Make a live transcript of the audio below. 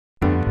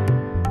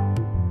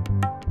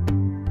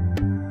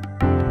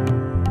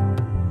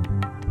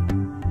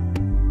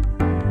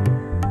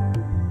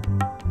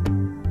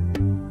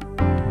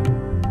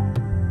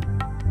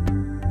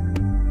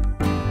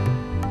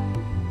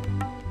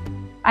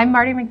I'm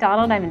Marty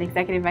McDonald. I'm an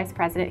Executive Vice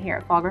President here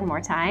at Fahlgren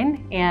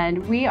Mortine, and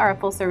we are a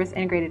full-service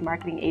integrated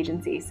marketing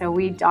agency. So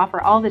we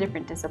offer all the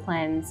different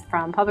disciplines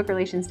from public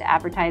relations to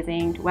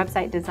advertising to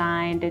website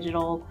design,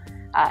 digital,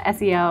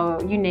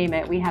 SEO, you name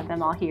it. We have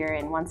them all here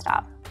in one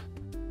stop.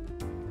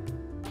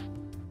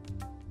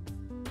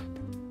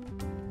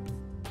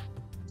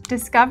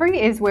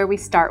 Discovery is where we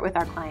start with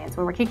our clients.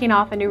 When we're kicking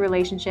off a new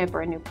relationship or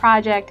a new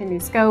project, a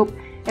new scope,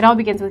 it all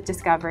begins with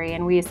discovery,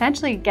 and we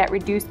essentially get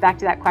reduced back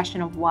to that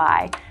question of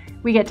why.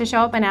 We get to show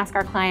up and ask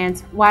our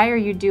clients, why are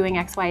you doing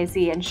X, Y,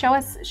 Z? And show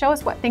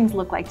us what things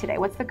look like today.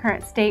 What's the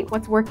current state?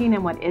 What's working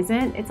and what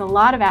isn't? It's a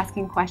lot of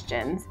asking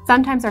questions.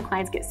 Sometimes our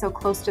clients get so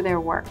close to their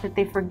work that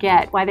they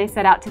forget why they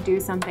set out to do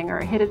something or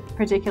hit a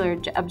particular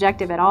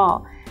objective at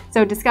all.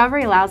 So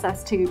discovery allows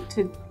us to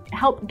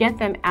help get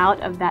them out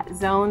of that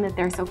zone that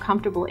they're so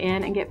comfortable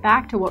in and get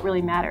back to what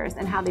really matters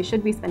and how they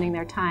should be spending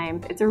their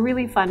time. It's a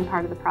really fun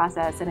part of the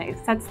process, and it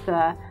sets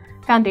the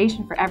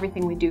foundation for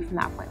everything we do from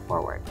that point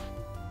forward.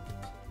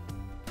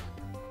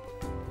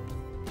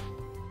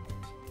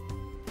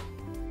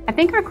 I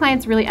think our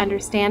clients really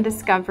understand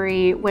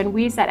discovery when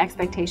we set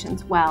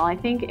expectations well. I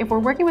think if we're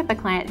working with a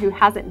client who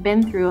hasn't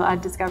been through a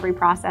discovery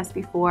process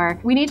before,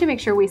 we need to make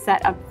sure we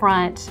set up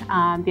front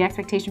the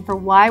expectation for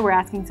why we're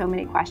asking so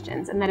many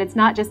questions, and that it's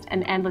not just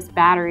an endless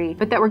battery,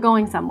 but that we're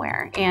going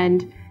somewhere.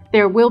 And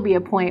there will be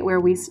a point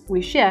where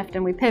we shift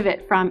and we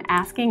pivot from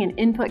asking and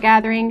input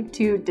gathering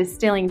to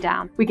distilling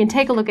down. We can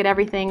take a look at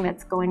everything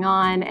that's going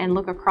on and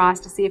look across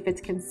to see if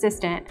it's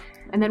consistent.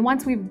 And then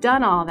once we've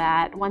done all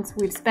that, once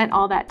we've spent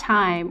all that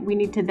time, we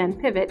need to then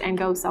pivot and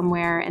go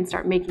somewhere and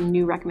start making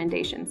new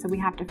recommendations. So we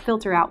have to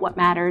filter out what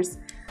matters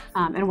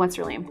and what's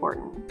really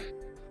important.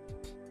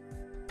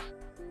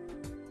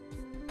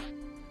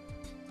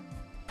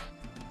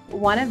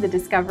 One of the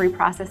discovery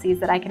processes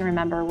that I can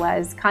remember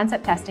was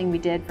concept testing we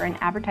did for an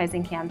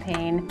advertising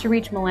campaign to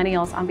reach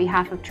millennials on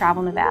behalf of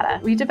Travel Nevada.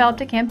 We developed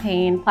a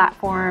campaign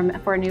platform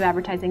for a new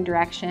advertising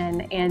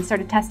direction and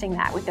started testing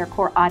that with their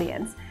core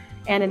audience.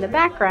 And in the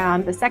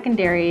background, the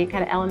secondary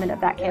kind of element of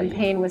that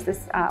campaign was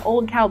this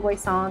old cowboy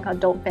song called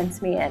 "Don't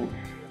Fence Me In."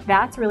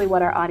 That's really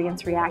what our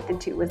audience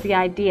reacted to, was the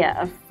idea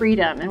of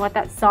freedom and what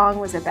that song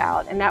was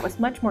about. And that was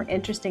much more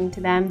interesting to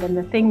them than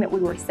the thing that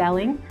we were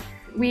selling.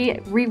 We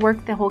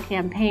reworked the whole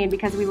campaign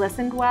because we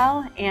listened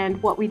well,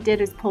 and what we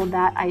did is pulled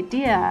that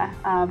idea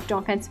of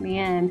 "Don't Fence Me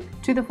In"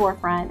 to the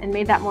forefront and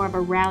made that more of a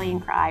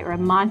rallying cry or a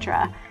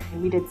mantra.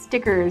 And we did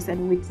stickers,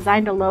 and we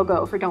designed a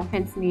logo for "Don't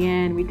Fence Me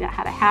In." We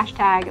had a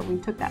hashtag, and we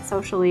took that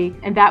socially,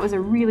 and that was a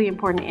really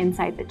important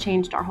insight that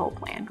changed our whole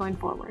plan going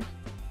forward.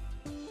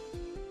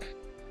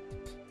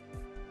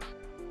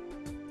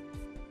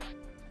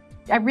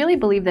 I really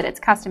believe that it's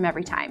custom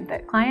every time,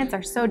 that clients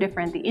are so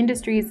different. The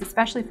industries,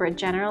 especially for a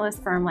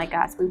generalist firm like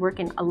us, we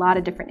work in a lot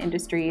of different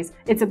industries.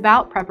 It's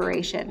about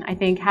preparation. I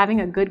think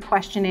having a good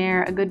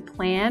questionnaire, a good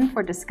plan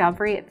for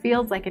discovery, it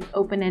feels like an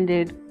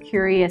open-ended,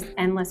 curious,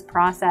 endless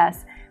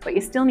process, but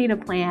you still need a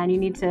plan. You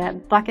need to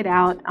bucket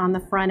out on the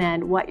front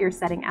end what you're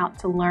setting out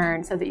to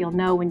learn so that you'll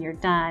know when you're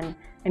done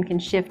and can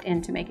shift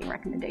into making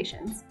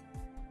recommendations.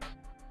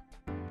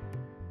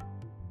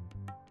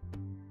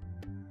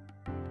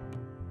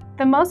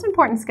 The most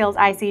important skills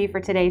I see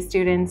for today's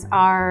students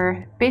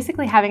are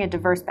basically having a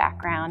diverse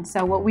background.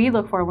 So what we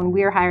look for when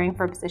we're hiring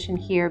for a position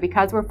here,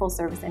 because we're full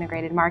service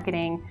integrated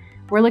marketing,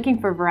 we're looking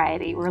for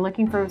variety. We're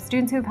looking for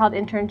students who've held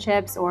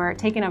internships or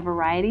taken a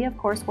variety of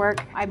coursework.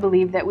 I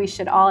believe that we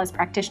should all, as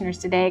practitioners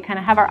today, kind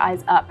of have our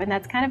eyes up. And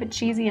that's kind of a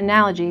cheesy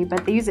analogy,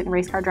 but they use it in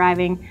race car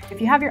driving. If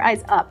you have your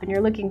eyes up and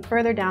you're looking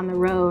further down the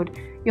road,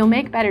 you'll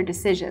make better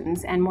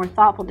decisions and more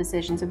thoughtful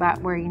decisions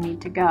about where you need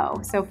to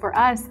go. So for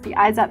us, the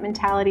eyes up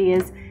mentality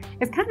is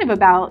kind of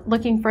about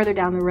looking further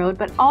down the road,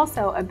 but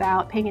also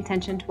about paying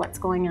attention to what's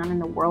going on in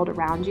the world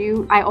around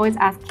you. I always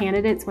ask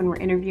candidates when we're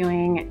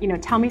interviewing,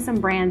 tell me some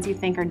brands you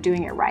think are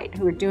doing it right,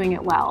 who are doing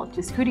it well.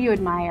 Just who do you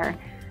admire?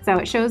 So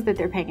it shows that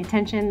they're paying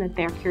attention, that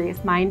they're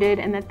curious-minded,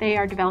 and that they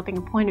are developing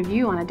a point of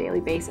view on a daily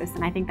basis,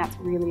 and I think that's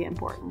really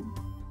important.